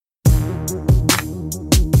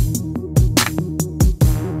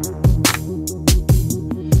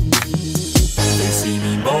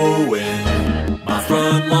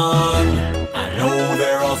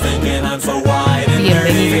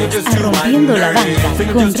Rompiendo la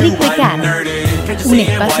banca con Rick Descartes, un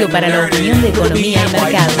espacio para la opinión de economía y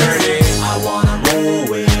mercados.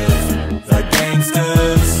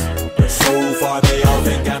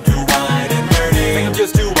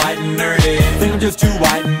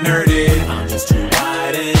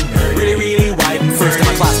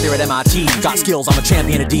 At MIT, got skills, I'm a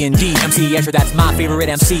champion at D&D. MC Escher, that's my favorite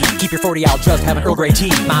MC. Keep your 40 out, just have an Earl Grey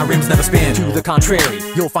tea. My rims never spin, to the contrary.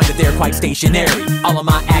 You'll find that they're quite stationary. All of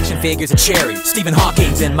my action figures are cherry. Stephen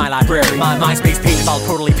Hawking's in my library. My MySpace page is all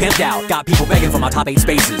totally pimped out. Got people begging for my top 8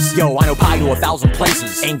 spaces. Yo, I know pie to 1,000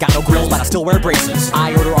 places. Ain't got no grills, but I still wear braces.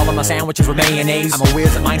 I order all of my sandwiches with mayonnaise. I'm a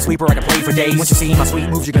whiz at Minesweeper, I can play for days. Once you see my sweet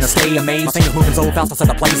moves, you're gonna stay amazed. My fingers moving so fast, I'll set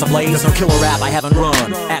the place ablaze. There's no killer rap I haven't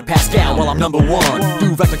run. At Pascal, well, I'm number 1.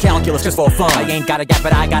 Do vector calculus just for fun. I ain't got a gap,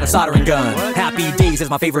 but I got a soldering gun. Happy Days is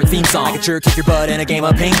my favorite theme song. I can sure kick your butt in a game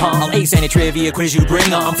of ping pong. I'll ace any trivia quiz you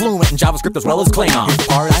bring on. I'm fluent in JavaScript as well as Klingon. Here's the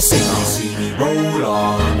part I sing on. See me roll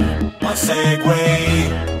on my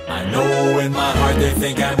Segway. I know in my heart they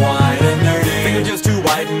think I'm white and nerdy. Think I'm just too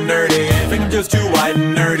white and nerdy. Think I'm just too white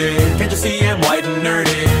and nerdy. Can't you see I'm white and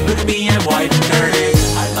nerdy? Look at me, I'm white and nerdy.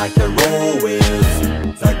 I like to roll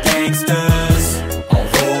with the gangsters.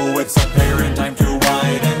 Although it's apparent I'm too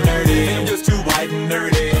white and nerdy. Think I'm just too white and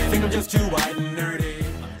nerdy. Think I'm just too white and nerdy.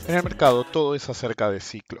 En el mercado todo es acerca de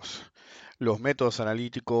ciclos. Los métodos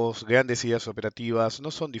analíticos, grandes ideas operativas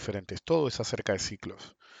no son diferentes, todo es acerca de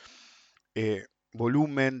ciclos.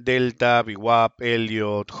 Volumen, Delta, VWAP,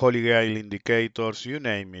 Elliott, Holy Grail Indicators, you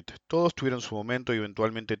name it. Todos tuvieron su momento y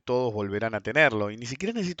eventualmente todos volverán a tenerlo. Y ni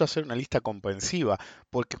siquiera necesito hacer una lista comprensiva,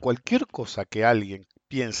 porque cualquier cosa que alguien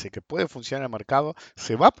piense que puede funcionar en el mercado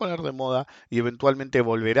se va a poner de moda y eventualmente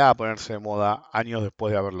volverá a ponerse de moda años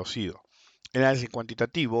después de haberlo sido. El análisis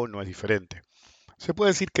cuantitativo no es diferente. Se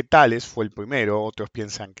puede decir que Tales fue el primero, otros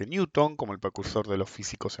piensan que Newton como el precursor de los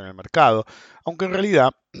físicos en el mercado, aunque en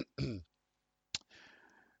realidad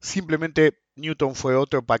simplemente Newton fue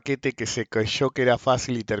otro paquete que se creyó que era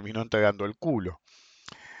fácil y terminó entregando el culo.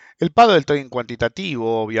 El padre del trading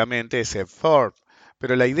cuantitativo, obviamente, es Ed Thorpe,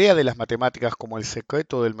 pero la idea de las matemáticas como el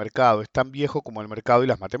secreto del mercado es tan viejo como el mercado y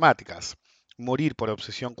las matemáticas. Morir por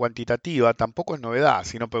obsesión cuantitativa tampoco es novedad,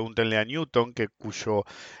 si no pregúntenle a Newton, que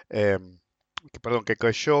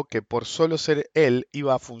creyó que por solo ser él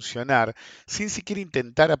iba a funcionar sin siquiera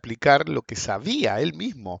intentar aplicar lo que sabía él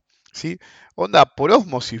mismo. ¿Sí? Onda, por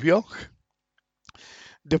ósmosis, ¿vio?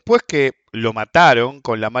 Después que lo mataron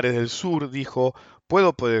con la Mares del Sur, dijo: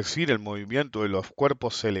 puedo predecir el movimiento de los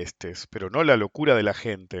cuerpos celestes, pero no la locura de la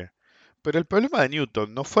gente. Pero el problema de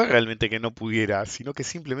Newton no fue realmente que no pudiera, sino que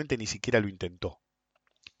simplemente ni siquiera lo intentó.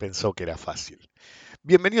 Pensó que era fácil.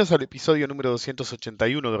 Bienvenidos al episodio número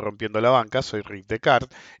 281 de Rompiendo la Banca, soy Rick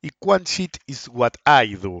Descartes y Quant Shit is what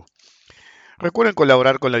I do. Recuerden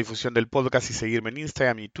colaborar con la difusión del podcast y seguirme en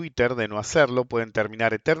Instagram y Twitter. De no hacerlo, pueden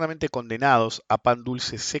terminar eternamente condenados a pan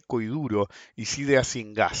dulce seco y duro y sidra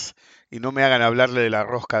sin gas. Y no me hagan hablarle de la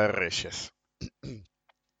rosca de Reyes.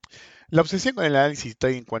 La obsesión con el análisis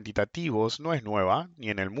trading cuantitativos no es nueva, ni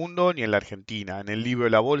en el mundo ni en la Argentina. En el libro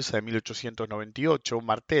La Bolsa de 1898,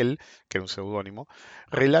 Martel, que era un seudónimo,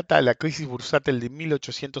 relata la crisis bursátil de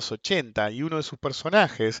 1880 y uno de sus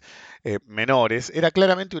personajes menores era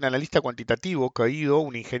claramente un analista cuantitativo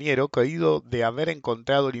un ingeniero caído de haber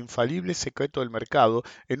encontrado el infalible secreto del mercado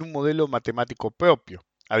en un modelo matemático propio.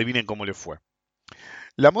 Adivinen cómo le fue.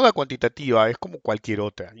 La moda cuantitativa es como cualquier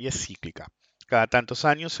otra y es cíclica. Cada tantos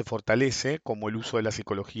años se fortalece, como el uso de la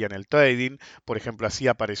psicología en el trading. Por ejemplo, así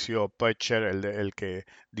apareció Purcher, el que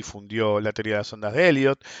difundió la teoría de las ondas de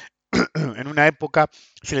Elliott. En una época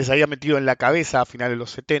se les había metido en la cabeza, a finales de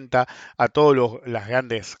los 70, a todas las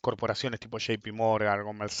grandes corporaciones tipo JP Morgan,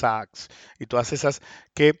 Goldman Sachs y todas esas,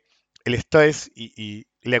 que el estrés y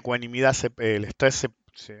la ecuanimidad, el estrés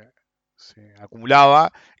se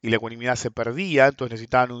acumulaba y la ecuanimidad se perdía, entonces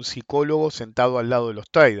necesitaban un psicólogo sentado al lado de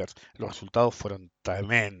los traders. Los resultados fueron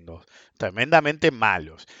tremendos, tremendamente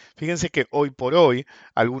malos. Fíjense que hoy por hoy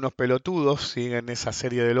algunos pelotudos siguen esa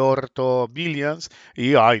serie del orto Billions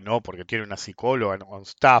y, ay no, porque tiene una psicóloga on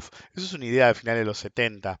staff. Eso es una idea de finales de los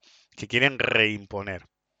 70 que quieren reimponer.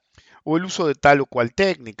 O el uso de tal o cual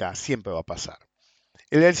técnica, siempre va a pasar.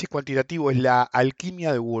 El análisis cuantitativo es la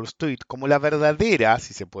alquimia de Wall Street, como la verdadera,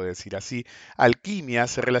 si se puede decir así, alquimia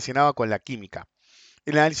se relacionaba con la química.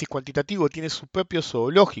 El análisis cuantitativo tiene su propio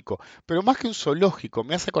zoológico, pero más que un zoológico,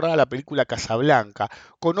 me hace acordar a la película Casablanca,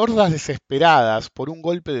 con hordas desesperadas por un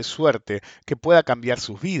golpe de suerte que pueda cambiar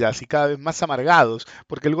sus vidas y cada vez más amargados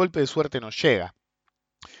porque el golpe de suerte no llega.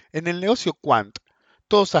 En el negocio quant,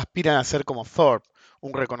 todos aspiran a ser como Thorpe,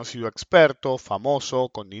 un reconocido experto, famoso,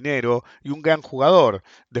 con dinero y un gran jugador.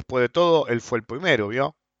 Después de todo, él fue el primero,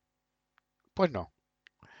 ¿vio? Pues no.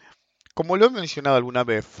 Como lo he mencionado alguna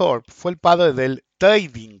vez, Thorpe fue el padre del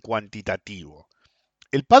trading cuantitativo.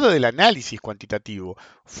 El padre del análisis cuantitativo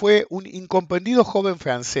fue un incomprendido joven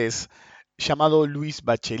francés llamado Louis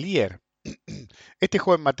Bachelier. Este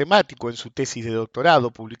joven matemático en su tesis de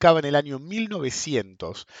doctorado publicaba en el año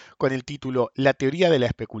 1900 con el título La teoría de la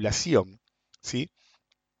especulación, ¿sí?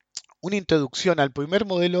 Una introducción al primer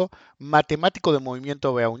modelo matemático de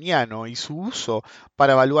movimiento browniano y su uso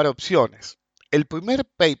para evaluar opciones. El primer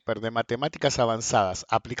paper de matemáticas avanzadas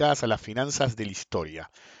aplicadas a las finanzas de la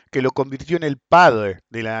historia, que lo convirtió en el padre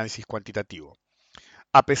del análisis cuantitativo.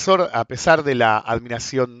 A pesar de la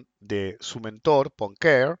admiración de su mentor,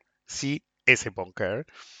 Poincare, sí, ese Poincare,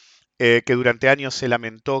 que durante años se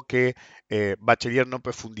lamentó que Bachelier no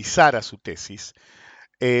profundizara su tesis,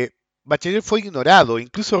 eh, Bachelier fue ignorado,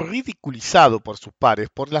 incluso ridiculizado por sus pares,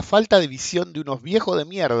 por la falta de visión de unos viejos de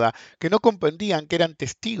mierda que no comprendían que eran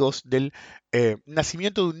testigos del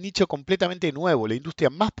nacimiento de un nicho completamente nuevo, la industria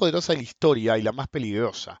más poderosa de la historia y la más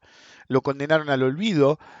peligrosa. Lo condenaron al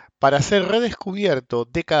olvido para ser redescubierto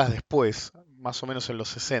décadas después, más o menos en los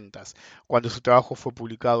 60, cuando su trabajo fue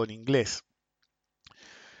publicado en inglés.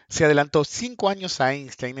 Se adelantó 5 años a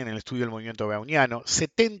Einstein en el estudio del movimiento browniano,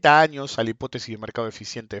 70 años a la hipótesis de mercado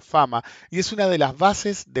eficiente de fama, y es una de las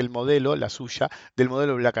bases del modelo, la suya, del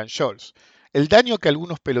modelo Black-Scholes. El daño que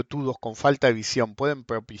algunos pelotudos con falta de visión pueden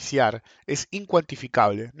propiciar es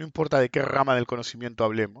incuantificable, no importa de qué rama del conocimiento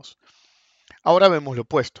hablemos. Ahora vemos lo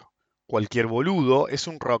opuesto. Cualquier boludo es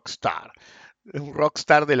un rockstar. Es un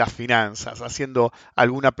rockstar de las finanzas, haciendo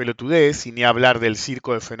alguna pelotudez y ni hablar del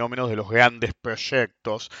circo de fenómenos de los grandes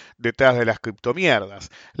proyectos detrás de las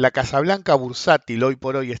criptomierdas. La Casa Blanca bursátil hoy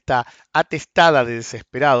por hoy está atestada de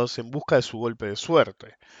desesperados en busca de su golpe de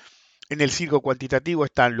suerte. En el circo cuantitativo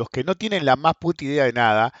están los que no tienen la más puta idea de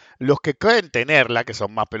nada, los que creen tenerla, que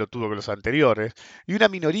son más pelotudos que los anteriores, y una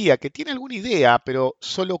minoría que tiene alguna idea, pero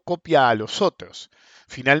solo copia a los otros.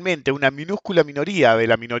 Finalmente, una minúscula minoría de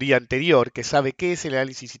la minoría anterior que sabe qué es el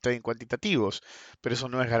análisis y trading cuantitativos, pero eso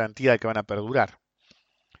no es garantía de que van a perdurar.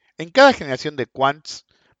 En cada generación de quants,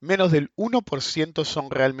 menos del 1%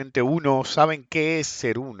 son realmente uno o saben qué es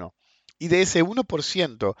ser uno. Y de ese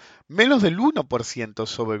 1%, menos del 1%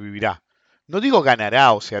 sobrevivirá. No digo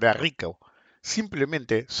ganará o se hará rico,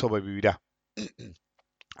 simplemente sobrevivirá.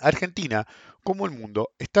 Argentina, como el mundo,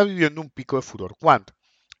 está viviendo un pico de furor quant.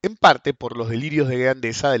 En parte por los delirios de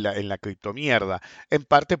grandeza en la criptomierda, en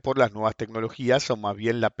parte por las nuevas tecnologías o más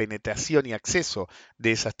bien la penetración y acceso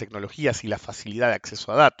de esas tecnologías y la facilidad de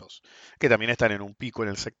acceso a datos, que también están en un pico en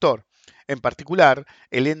el sector. En particular,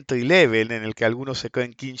 el entry level en el que algunos se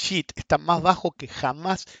creen king shit está más bajo que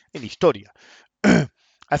jamás en la historia.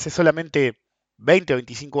 Hace solamente 20 o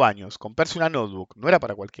 25 años, comprarse una notebook no era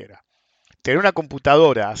para cualquiera. Tener una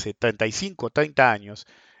computadora hace 35 o 30 años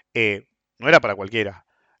no era para cualquiera.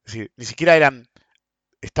 Es decir, ni siquiera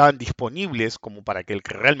estaban disponibles como para que el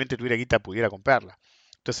que realmente tuviera guita pudiera comprarla.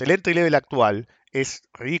 Entonces el entry level actual es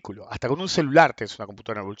ridículo. Hasta con un celular tenés una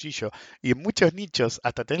computadora en el bolsillo y en muchos nichos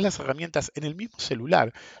hasta tenés las herramientas en el mismo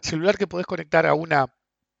celular. Celular que podés conectar a un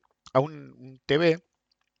TV,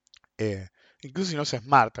 incluso si no es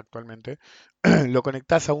smart actualmente, lo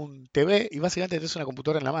conectás a un TV y básicamente tenés una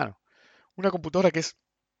computadora en la mano. Una computadora que es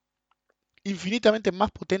infinitamente más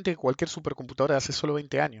potente que cualquier supercomputadora de hace solo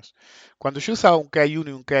 20 años. Cuando yo usaba un KI-1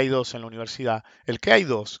 y un KI-2 en la universidad, el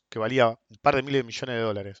KI-2, que valía un par de miles de millones de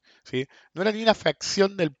dólares, ¿sí? No era ni una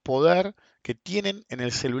fracción del poder que tienen en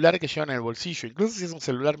el celular que llevan en el bolsillo, incluso si es un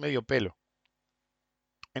celular medio pelo.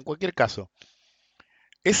 En cualquier caso,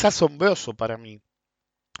 es asombroso para mí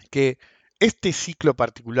que este ciclo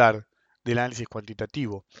particular del análisis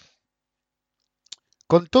cuantitativo,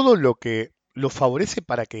 con todo lo que lo favorece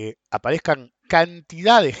para que aparezcan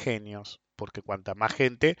cantidad de genios, porque cuanta más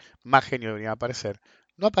gente, más genios deberían aparecer,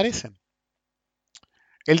 no aparecen.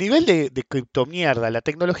 El nivel de criptomierda, la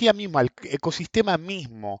tecnología misma, el ecosistema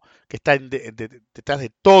mismo que está detrás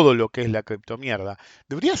de todo lo que es la criptomierda,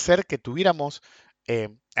 debería ser que tuviéramos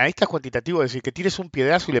analistas cuantitativos, es decir, que tires un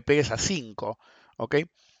piedrazo y le pegues a 5, ¿ok?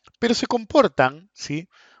 Pero se comportan, ¿sí?,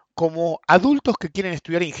 como adultos que quieren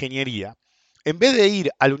estudiar ingeniería. En vez de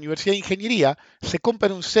ir a la Universidad de Ingeniería, se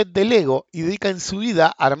compran un set de Lego y dedican su vida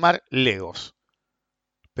a armar Legos,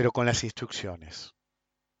 pero con las instrucciones.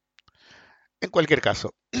 En cualquier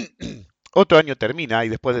caso, otro año termina y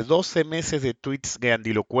después de 12 meses de tweets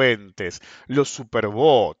grandilocuentes, los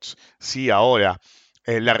superbots, sí, ahora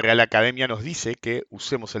la Real Academia nos dice que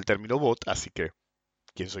usemos el término bot, así que,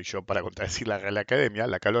 ¿quién soy yo para contradecir la Real Academia?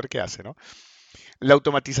 La calor que hace, ¿no? la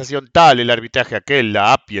automatización tal, el arbitraje aquel,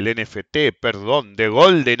 la API, el NFT, perdón, de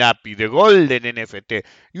Golden API, de Golden NFT,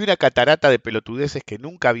 y una catarata de pelotudeces que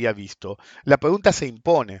nunca había visto, la pregunta se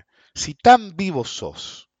impone, si tan vivo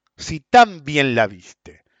sos, si tan bien la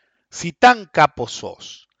viste, si tan capo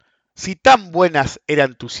sos, si tan buenas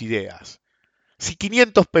eran tus ideas, si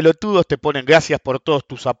 500 pelotudos te ponen gracias por todos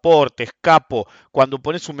tus aportes, capo, cuando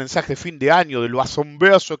pones un mensaje de fin de año de lo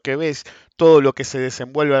asombroso que ves todo lo que se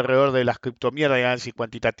desenvuelve alrededor de las criptomierdas y análisis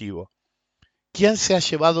cuantitativo. ¿Quién se ha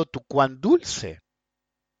llevado tu cuán dulce?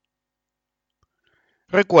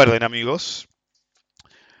 Recuerden, amigos,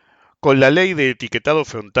 con la ley de etiquetado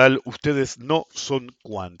frontal, ustedes no son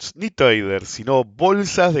quants ni traders, sino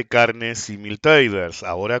bolsas de carne simil traders,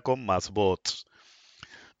 ahora con más bots.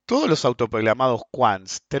 Todos los autoproclamados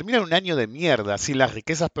quants terminan un año de mierda sin las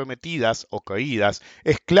riquezas prometidas o caídas,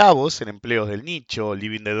 esclavos en empleos del nicho,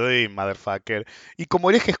 living the dream, motherfucker, y como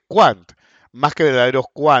herejes quant, más que verdaderos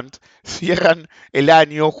quant, cierran el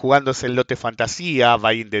año jugándose el lote fantasía,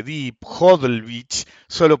 Buy in the Deep, Hodl Beach,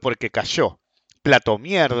 solo porque cayó. Plato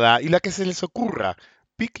mierda y la que se les ocurra.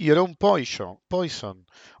 Pick your own poison.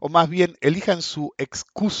 O más bien, elijan su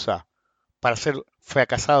excusa para ser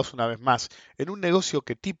fracasados una vez más en un negocio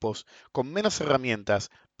que tipos con menos herramientas,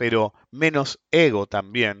 pero menos ego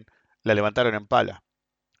también, la levantaron en pala.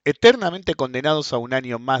 Eternamente condenados a un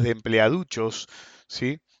año más de empleaduchos,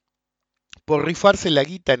 ¿sí? Por rifarse la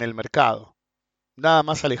guita en el mercado. Nada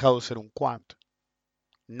más alejado de ser un quant.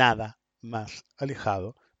 Nada más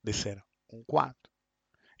alejado de ser un quant.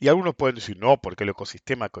 Y algunos pueden decir, no, porque el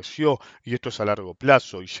ecosistema creció y esto es a largo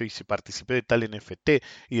plazo y yo participé de tal NFT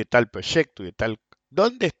y de tal proyecto y de tal...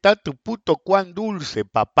 ¿Dónde está tu puto cuán dulce,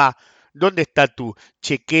 papá? ¿Dónde está tu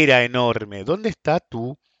chequera enorme? ¿Dónde está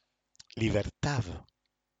tu libertad?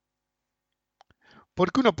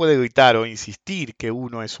 Porque uno puede gritar o insistir que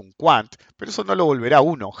uno es un quant, pero eso no lo volverá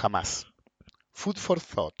uno jamás. Food for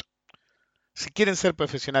thought. Si quieren ser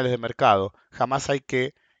profesionales de mercado, jamás hay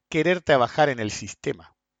que querer trabajar en el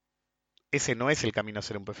sistema. Ese no es el camino a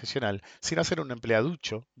ser un profesional, sino a ser un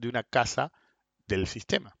empleaducho de una casa del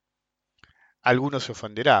sistema. Algunos se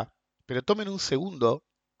ofenderá, pero tomen un segundo,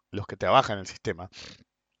 los que trabajan en el sistema,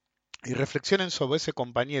 y reflexionen sobre ese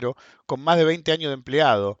compañero con más de 20 años de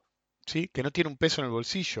empleado, ¿sí? Que no tiene un peso en el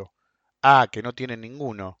bolsillo. Ah, que no tiene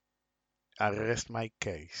ninguno. Arrest my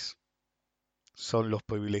case. Son los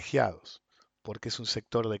privilegiados, porque es un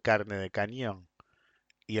sector de carne de cañón.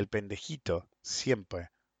 Y el pendejito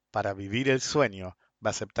siempre, para vivir el sueño, va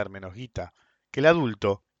a aceptar menos guita que el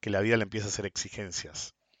adulto que la vida le empieza a hacer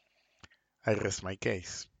exigencias. I rest my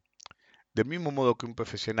case. Del mismo modo que un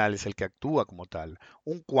profesional es el que actúa como tal,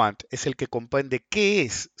 un quant es el que comprende qué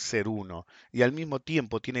es ser uno y al mismo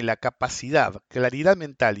tiempo tiene la capacidad, claridad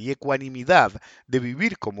mental y ecuanimidad de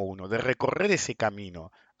vivir como uno, de recorrer ese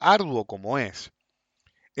camino, arduo como es.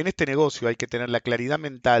 En este negocio hay que tener la claridad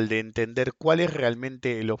mental de entender cuál es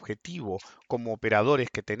realmente el objetivo como operadores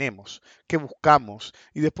que tenemos, qué buscamos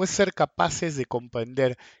y después ser capaces de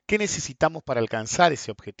comprender qué necesitamos para alcanzar ese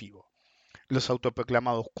objetivo. Los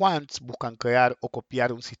autoproclamados quants buscan crear o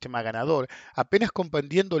copiar un sistema ganador apenas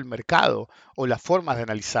comprendiendo el mercado o las formas de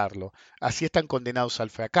analizarlo. Así están condenados al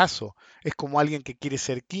fracaso. Es como alguien que quiere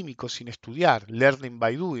ser químico sin estudiar, learning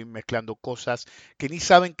by doing, mezclando cosas que ni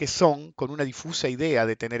saben qué son con una difusa idea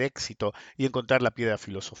de tener éxito y encontrar la piedra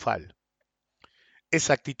filosofal.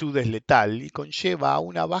 Esa actitud es letal y conlleva a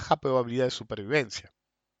una baja probabilidad de supervivencia.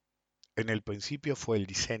 En el principio fue el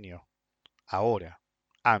diseño, ahora,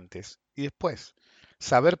 antes y después.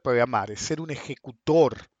 Saber programar es ser un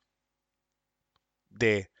ejecutor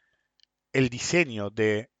de el diseño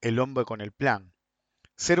de el hombre con el plan.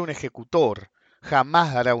 Ser un ejecutor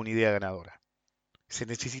jamás dará una idea ganadora. Se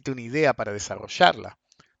necesita una idea para desarrollarla,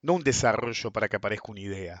 no un desarrollo para que aparezca una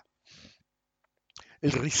idea.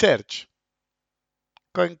 El research,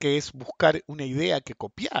 creen que es buscar una idea que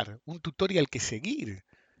copiar, un tutorial que seguir.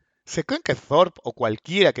 ¿Se creen que Thorpe o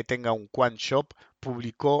cualquiera que tenga un quant shop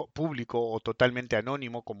público o totalmente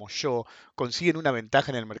anónimo como yo consiguen una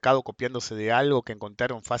ventaja en el mercado copiándose de algo que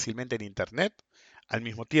encontraron fácilmente en Internet? Al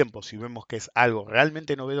mismo tiempo, si vemos que es algo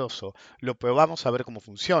realmente novedoso, lo probamos a ver cómo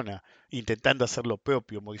funciona, intentando hacerlo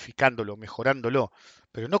propio, modificándolo, mejorándolo,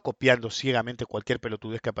 pero no copiando ciegamente cualquier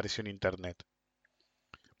pelotudez que apareció en Internet.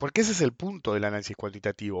 Porque ese es el punto del análisis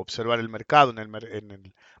cuantitativo, observar el mercado en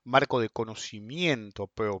el marco de conocimiento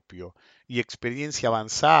propio y experiencia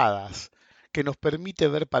avanzadas, que nos permite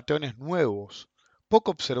ver patrones nuevos, poco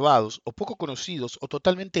observados o poco conocidos o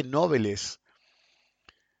totalmente noveles.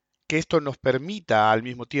 Que esto nos permita al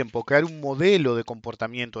mismo tiempo crear un modelo de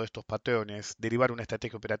comportamiento de estos patrones, derivar una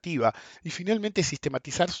estrategia operativa y finalmente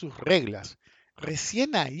sistematizar sus reglas.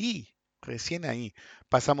 Recién ahí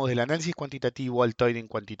pasamos del análisis cuantitativo al trading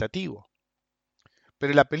cuantitativo.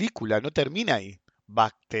 Pero la película no termina ahí.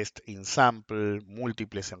 Backtest, in sample,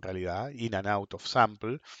 múltiples en realidad, in and out of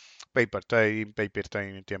sample, paper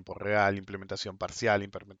trading en tiempo real, implementación parcial,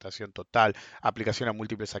 implementación total, aplicación a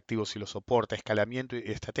múltiples activos si lo soporta, escalamiento,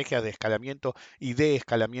 estrategias de escalamiento y de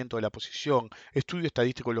escalamiento de la posición, estudio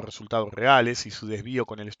estadístico de los resultados reales y su desvío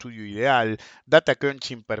con el estudio ideal, data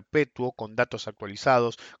crunching perpetuo con datos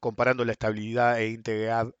actualizados, comparando la estabilidad e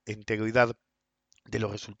integridad de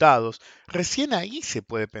los resultados. Recién ahí se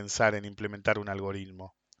puede pensar en implementar un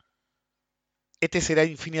algoritmo. Este será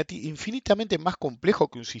infinitamente más complejo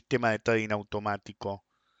que un sistema de trading automático,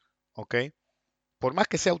 ¿ok? Por más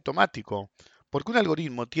que sea automático, porque un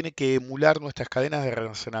algoritmo tiene que emular nuestras cadenas de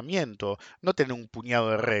razonamiento, no tener un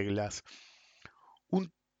puñado de reglas.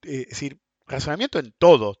 Es decir, razonamiento en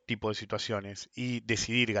todo tipo de situaciones y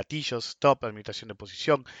decidir gatillos, stop, administración de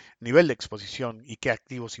posición, nivel de exposición y qué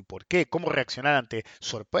activos y por qué, cómo reaccionar ante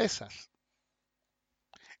sorpresas.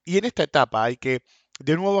 Y en esta etapa hay que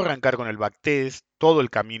de nuevo arrancar con el backtest, todo el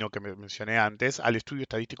camino que mencioné antes, al estudio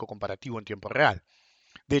estadístico comparativo en tiempo real.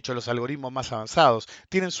 De hecho, los algoritmos más avanzados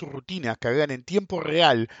tienen sus rutinas que agregan en tiempo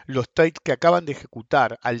real los trades que acaban de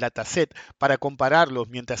ejecutar al dataset para compararlos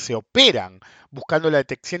mientras se operan, buscando la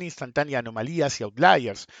detección instantánea de anomalías y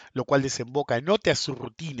outliers, lo cual desemboca en otras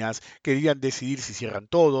subrutinas que deberían decidir si cierran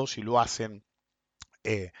todos, si lo hacen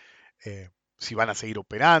eh, eh, si van a seguir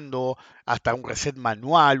operando, hasta un reset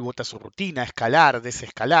manual u otra subrutina, escalar,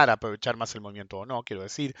 desescalar, aprovechar más el movimiento o no, quiero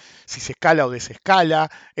decir, si se escala o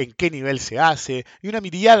desescala, en qué nivel se hace, y una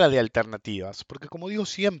mirada de alternativas. Porque como digo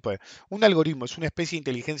siempre, un algoritmo es una especie de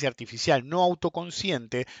inteligencia artificial no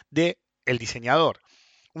autoconsciente de el diseñador,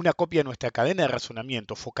 una copia de nuestra cadena de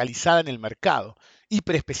razonamiento focalizada en el mercado,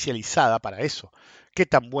 hiperespecializada para eso. Qué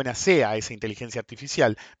tan buena sea esa inteligencia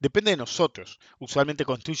artificial depende de nosotros. Usualmente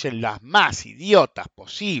construyen las más idiotas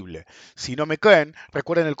posible. Si no me creen,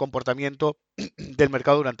 recuerden el comportamiento del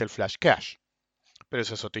mercado durante el flash cash. Pero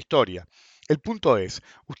esa es otra historia. El punto es,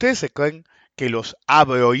 ¿ustedes se creen que los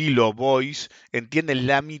abro hilo boys entienden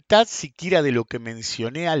la mitad siquiera de lo que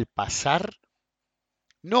mencioné al pasar?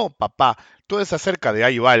 No, papá, todo es acerca de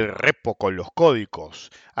ahí va el repo con los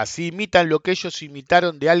códigos. Así imitan lo que ellos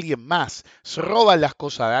imitaron de alguien más. Se roban las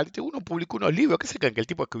cosas de alguien. Uno publicó unos libros. ¿Qué se creen que el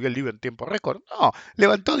tipo escribió el libro en tiempo récord? No,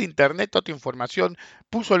 levantó de internet toda información,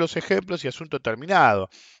 puso los ejemplos y asunto terminado.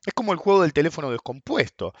 Es como el juego del teléfono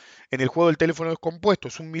descompuesto. En el juego del teléfono descompuesto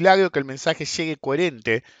es un milagro que el mensaje llegue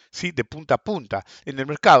coherente, ¿sí? De punta a punta. En el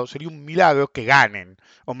mercado sería un milagro que ganen,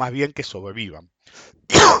 o más bien que sobrevivan.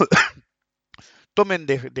 Tomen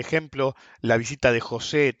de ejemplo la visita de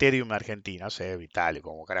José Ethereum a Argentina, no sé, Vitalik,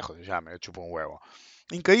 como carajo se llame, le chupo un huevo.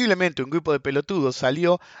 Increíblemente, un grupo de pelotudos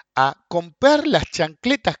salió a comprar las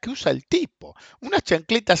chancletas que usa el tipo. Unas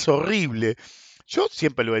chancletas horribles. Yo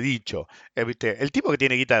siempre lo he dicho, ¿viste? El tipo que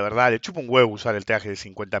tiene guita de verdad, le chupa un huevo usar el traje de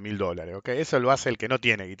 $50.000, ¿ok? Eso lo hace el que no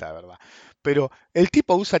tiene guita de verdad. Pero el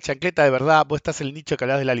tipo usa chancleta de verdad, vos estás en el nicho que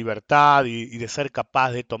hablas de la libertad y de ser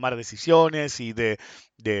capaz de tomar decisiones y de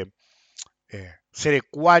ser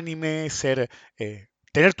ecuánime,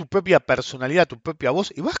 tener tu propia personalidad, tu propia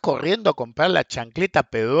voz, y vas corriendo a comprar la chancleta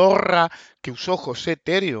pedorra que usó José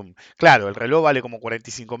Ethereum. Claro, el reloj vale como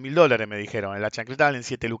 $45.000, me dijeron, la chancleta valen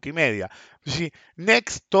 7 lucas y media. Sí,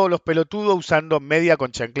 next, todos los pelotudos usando media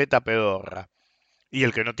con chancleta pedorra. Y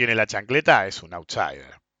el que no tiene la chancleta es un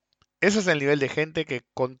outsider. Ese es el nivel de gente que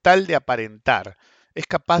con tal de aparentar es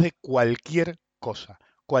capaz de cualquier cosa.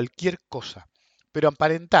 Pero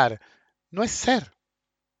aparentar no es ser,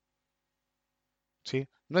 ¿sí?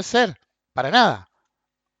 No es ser, para nada.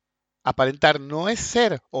 Aparentar no es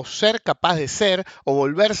ser o ser capaz de ser o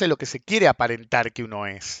volverse lo que se quiere aparentar que uno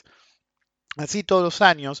es. Así todos los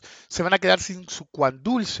años se van a quedar sin su cuan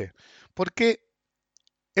dulce, porque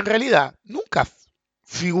en realidad nunca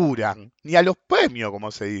figuran ni a los premios,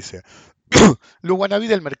 como se dice. Los wannabe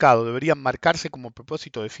del mercado deberían marcarse como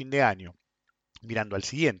propósito de fin de año, mirando al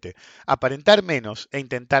siguiente, aparentar menos e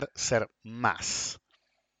intentar ser más.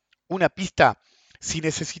 Una pista, si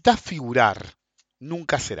necesitas figurar,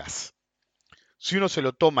 nunca serás. Si uno se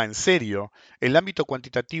lo toma en serio, el ámbito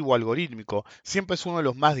cuantitativo algorítmico siempre es uno de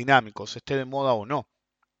los más dinámicos, esté de moda o no.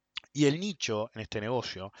 Y el nicho en este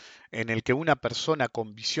negocio, en el que una persona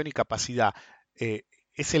con visión y capacidad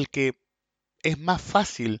es el que es más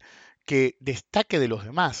fácil que destaque de los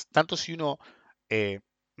demás, tanto si uno eh,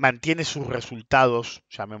 mantiene sus resultados,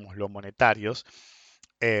 llamémoslo monetarios,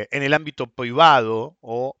 en el ámbito privado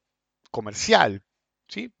o comercial.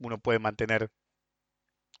 ¿Sí? Uno puede mantener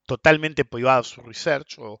totalmente privado su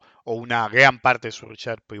research o una gran parte de su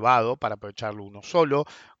research privado para aprovecharlo uno solo,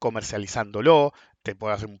 comercializándolo, te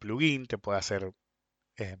puede hacer un plugin, te puede hacer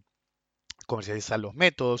eh, comercializar los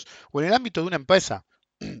métodos, o en el ámbito de una empresa.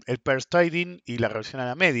 El Pair Trading y la reversión a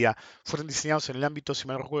la media fueron diseñados en el ámbito, si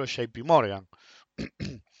me recuerdo, JP Morgan.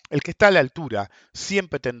 El que está a la altura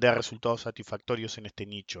siempre tendrá resultados satisfactorios en este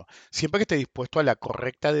nicho, siempre que esté dispuesto a la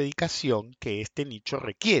correcta dedicación que este nicho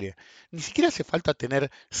requiere. Ni siquiera hace falta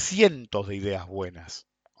tener cientos de ideas buenas.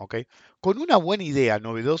 ¿Ok? Con una buena idea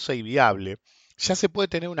novedosa y viable, ya se puede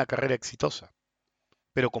tener una carrera exitosa.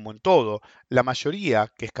 Pero como en todo, la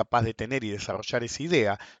mayoría que es capaz de tener y desarrollar esa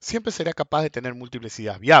idea siempre será capaz de tener múltiples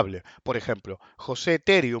ideas viables. Por ejemplo, José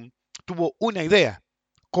Ethereum tuvo una idea,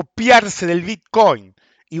 copiarse del Bitcoin,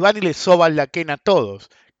 y van y le soban la quena a todos.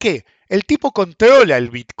 ¿Qué? El tipo controla el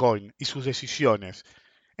Bitcoin y sus decisiones.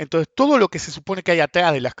 Entonces, todo lo que se supone que hay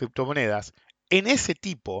atrás de las criptomonedas, en ese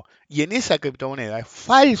tipo y en esa criptomoneda es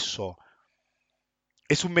falso.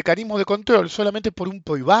 Es un mecanismo de control solamente por un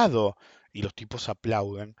privado. Y los tipos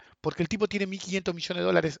aplauden porque el tipo tiene 1.500 millones de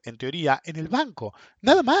dólares, en teoría, en el banco.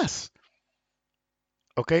 Nada más.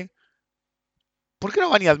 ¿Ok? ¿Por qué no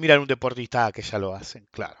van y admiran a un deportista que ya lo hacen?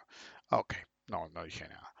 Claro. Ok. No, no dije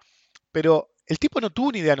nada. Pero el tipo no tuvo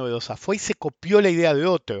una idea novedosa. Fue y se copió la idea de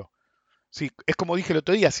otro. Sí, es como dije el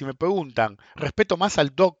otro día, si me preguntan, respeto más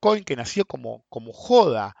al Dogecoin que nació como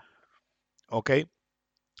joda. ¿Ok?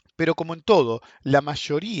 Pero como en todo, la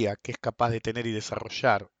mayoría que es capaz de tener y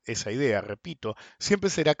desarrollar esa idea, repito, siempre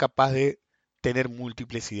será capaz de tener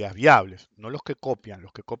múltiples ideas viables, no los que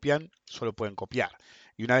copian solo pueden copiar.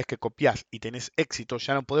 Y una vez que copias y tenés éxito,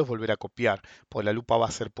 ya no podés volver a copiar, porque la lupa va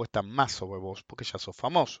a ser puesta más sobre vos, porque ya sos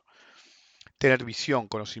famoso. Tener visión,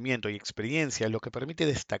 conocimiento y experiencia es lo que permite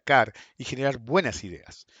destacar y generar buenas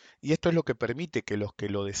ideas. Y esto es lo que permite que los que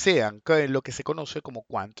lo desean caigan en lo que se conoce como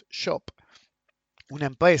Quant Shop. Una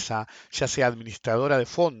empresa, ya sea administradora de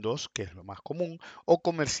fondos, que es lo más común, o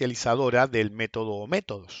comercializadora del método o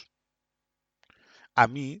métodos. A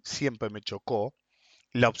mí siempre me chocó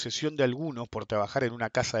la obsesión de algunos por trabajar en una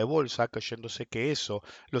casa de bolsa, creyéndose que eso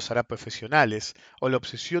los hará profesionales, o la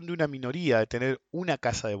obsesión de una minoría de tener una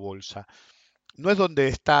casa de bolsa. No es donde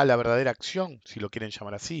está la verdadera acción, si lo quieren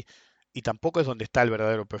llamar así, y tampoco es donde está el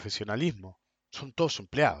verdadero profesionalismo. Son todos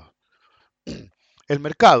empleados. El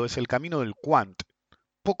mercado es el camino del quant.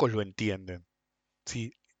 Pocos lo entienden.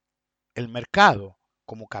 Si el mercado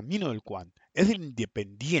como camino del quant es del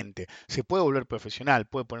independiente, se puede volver profesional,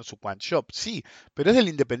 puede poner su quant shop, sí, pero es del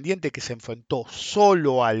independiente que se enfrentó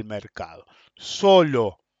solo al mercado,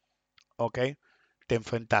 solo, ¿ok? Te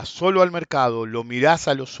enfrentás solo al mercado, lo mirás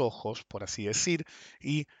a los ojos, por así decir,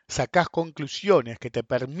 y sacás conclusiones que te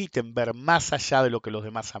permiten ver más allá de lo que los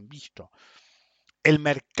demás han visto. El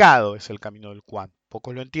mercado es el camino del quant.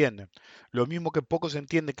 Pocos lo entienden. Lo mismo que pocos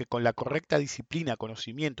entienden que con la correcta disciplina,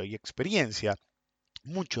 conocimiento y experiencia,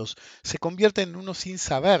 muchos se convierten en uno sin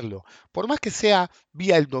saberlo. Por más que sea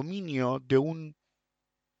vía el dominio de un,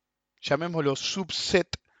 llamémoslo, subset,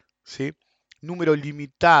 ¿sí? Número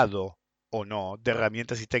limitado o no de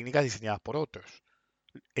herramientas y técnicas diseñadas por otros.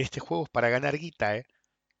 Este juego es para ganar guita, ¿eh?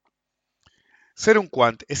 Ser un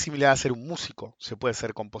quant es similar a ser un músico, se puede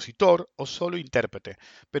ser compositor o solo intérprete,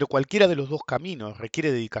 pero cualquiera de los dos caminos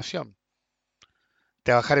requiere dedicación.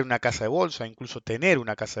 Trabajar en una casa de bolsa, incluso tener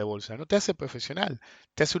una casa de bolsa, no te hace profesional,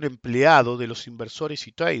 te hace un empleado de los inversores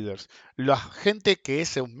y traders. La gente que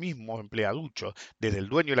es un mismo empleaducho, desde el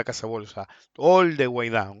dueño de la casa de bolsa, all the way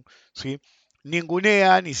down, ¿sí?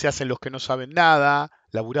 Ningunean y se hacen los que no saben nada,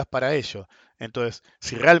 laburás para ellos. Entonces,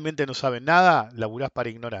 si realmente no saben nada, laburás para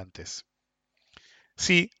ignorantes.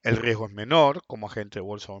 Sí, el riesgo es menor como agente de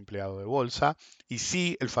bolsa o empleado de bolsa, y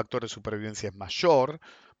sí, el factor de supervivencia es mayor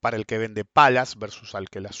para el que vende palas versus al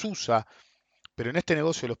que las usa, pero en este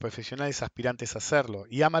negocio los profesionales aspirantes a hacerlo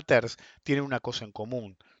y amateurs tienen una cosa en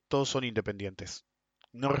común, todos son independientes,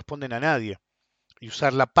 no responden a nadie, y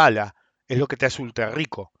usar la pala es lo que te hace ultra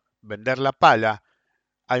rico. Vender la pala,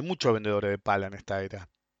 hay muchos vendedores de pala en esta era.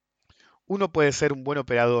 Uno puede ser un buen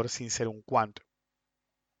operador sin ser un quant,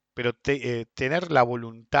 pero tener la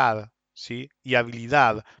voluntad, ¿sí? Y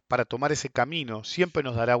habilidad para tomar ese camino siempre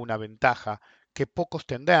nos dará una ventaja que pocos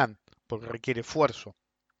tendrán porque requiere esfuerzo.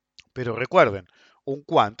 Pero recuerden, un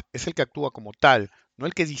quant es el que actúa como tal, no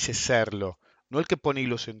el que dice serlo, no el que pone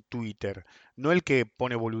hilos en Twitter, no el que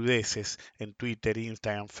pone boludeces en Twitter,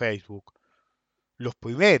 Instagram, Facebook. Los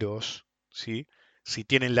primeros, ¿sí? Si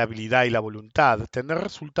tienen la habilidad y la voluntad, tendrán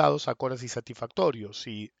resultados acordes y satisfactorios.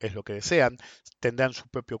 Si es lo que desean, tendrán su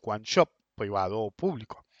propio quant shop, privado o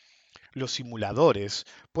público. Los simuladores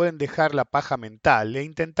pueden dejar la paja mental e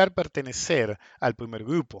intentar pertenecer al primer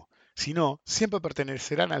grupo. Si no, siempre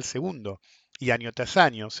pertenecerán al segundo. Y año tras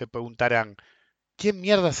año se preguntarán, ¿quién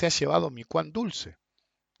mierda se ha llevado mi Quan Dulce?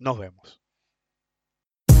 Nos vemos.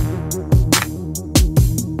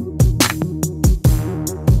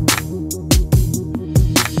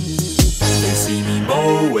 They see me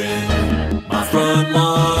mowing my front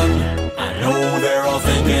lawn. I know they're all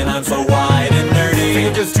thinking I'm so white and nerdy. Think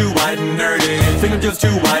I'm just too white and nerdy. Think I'm just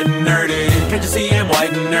too white and nerdy. Can't you see I'm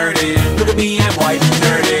white and nerdy? Look at me, I'm white and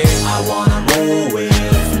nerdy. I wanna roll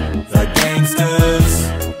with the gangsters,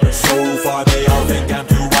 but so far they all think I'm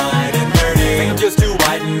too white and nerdy. Think I'm just too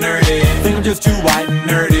white and nerdy. Think I'm just too white and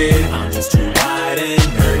nerdy. I'm just too white and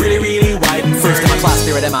nerdy. Really, really white and nerdy. First in my class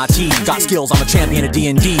there at MIT. Got skills, I'm a champion at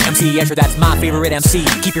D&D. MC Escher, that's my favorite MC.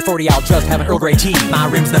 Keep your 40 out, just have an Earl Grey tea. My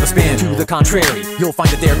rims never spin, to the contrary. You'll find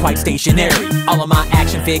that they're quite stationary. All of my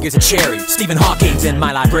action figures are cherry. Stephen Hawking's in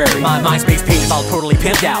my library. My MySpace page is all totally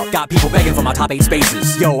pimped out. Got people begging for my top 8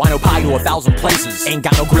 spaces. Yo, I know pie to 1,000 places. Ain't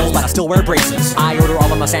got no grills, but I still wear braces. I order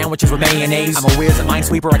all of my sandwiches with mayonnaise. I'm a whiz at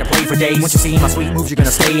Minesweeper, I can play for days. Once you see my sweet moves, you're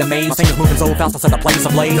gonna stay amazed. My fingers moving so fast, I'll set the place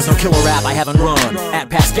ablaze. There's no killer rap I haven't run. At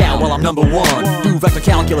Pascal, well, I'm number 1. Do vector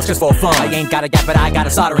calculus just for fun. I ain't got a gap, but I got a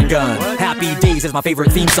soldering gun. Happy Days is my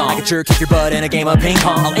favorite theme song. I can sure kick your butt in a game of ping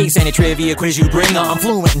pong. I'll ace any trivia quiz you bring on. I'm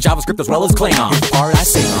fluent in JavaScript as well as Klingon. Here's the part I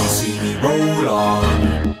sing They on. see me roll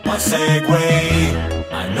on my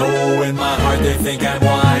Segway. I know in my heart they think I'm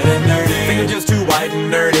white and nerdy. Think I'm just too white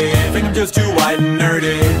and nerdy. Think I'm just too white and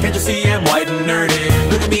nerdy. Can't you see I'm white and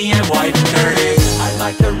nerdy? Look at me, I'm white and nerdy. I'd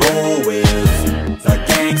like to roll with the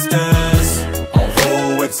gangsters,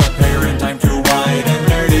 although it's apparent I'm too white and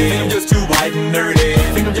nerdy. Think I'm just too white and nerdy.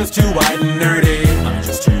 Think I'm just too white and nerdy. I'm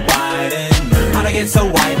just too white and nerdy. How'd I get so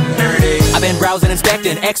white and nerdy? I've been browsing,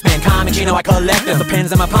 inspecting X-Men comics, you know I collect them. The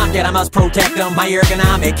pens in my pocket, I must protect them. My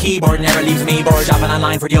ergonomic keyboard never leaves me bored. Shopping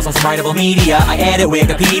online for deals on some writable media. I edit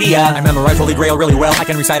Wikipedia. I memorize Holy Grail really well. I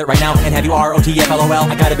can recite it right now and have you ROTFLOL.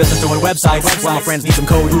 I got a business doing websites. Well, my friends need some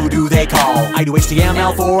code, who do they call? I do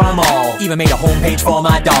HTML for them all. Even made a homepage for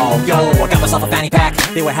my dog. Yo, I got myself a fanny pack.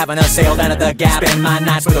 They were having a sale down at the Gap. Spend my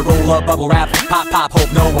nights with a roll-up bubble wrap. Pop, pop,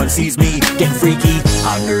 hope no one sees me getting freaky.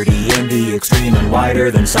 I'm nerdy in the extreme and whiter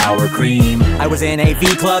than sour cream. I was in a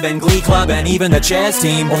V Club and Glee Club and even the chess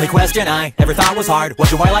team. Only question I ever thought was hard, what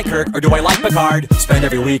do I like, Kirk or do I like Picard? Spend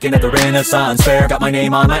every weekend at the Renaissance Fair. Got my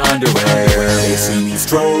name on my underwear. They see me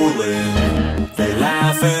strolling, they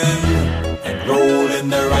laughing and rolling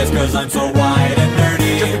their eyes cause I'm so white and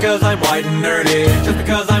nerdy. Just because I'm white and nerdy. Just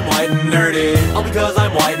because I'm white and nerdy. All because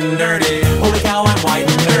I'm white and nerdy. Holy cow, I'm white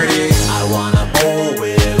and nerdy. I wanna bowl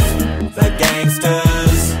with the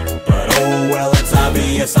gangsters, but oh well, it's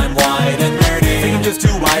obvious I'm white and nerdy. Think I'm just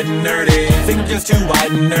too white and nerdy. Think I'm just too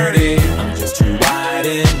white and nerdy. I'm just too white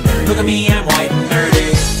and nerdy. Look at me, I'm white and nerdy.